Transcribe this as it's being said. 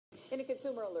In a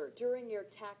consumer alert, doing your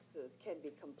taxes can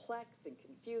be complex and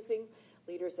confusing.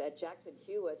 Leaders at Jackson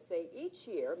Hewitt say each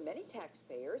year many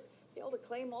taxpayers fail to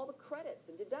claim all the credits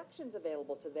and deductions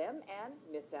available to them and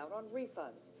miss out on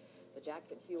refunds. The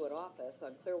Jackson Hewitt office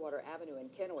on Clearwater Avenue in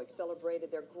Kennewick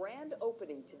celebrated their grand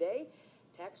opening today.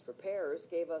 Tax preparers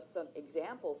gave us some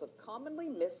examples of commonly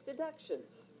missed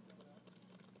deductions.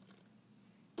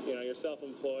 You know, you're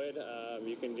self-employed,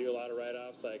 you can do a lot of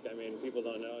write-offs, like, people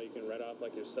don't know, you can write off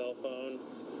like your cell phone,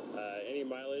 any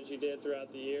mileage you did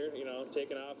throughout the year, you know,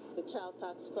 taken off. The child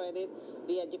tax credit,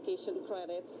 the education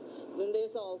credits, then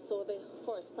there's also the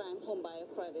first-time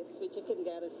homebuyer credits, which you can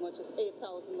get as much as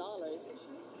 $8,000.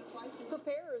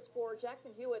 Preparers for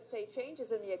Jackson Hewitt say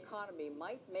changes in the economy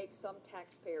might make some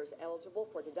taxpayers eligible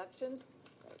for deductions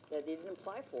that they didn't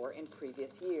apply for in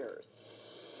previous years.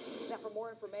 Now, for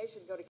more information, go to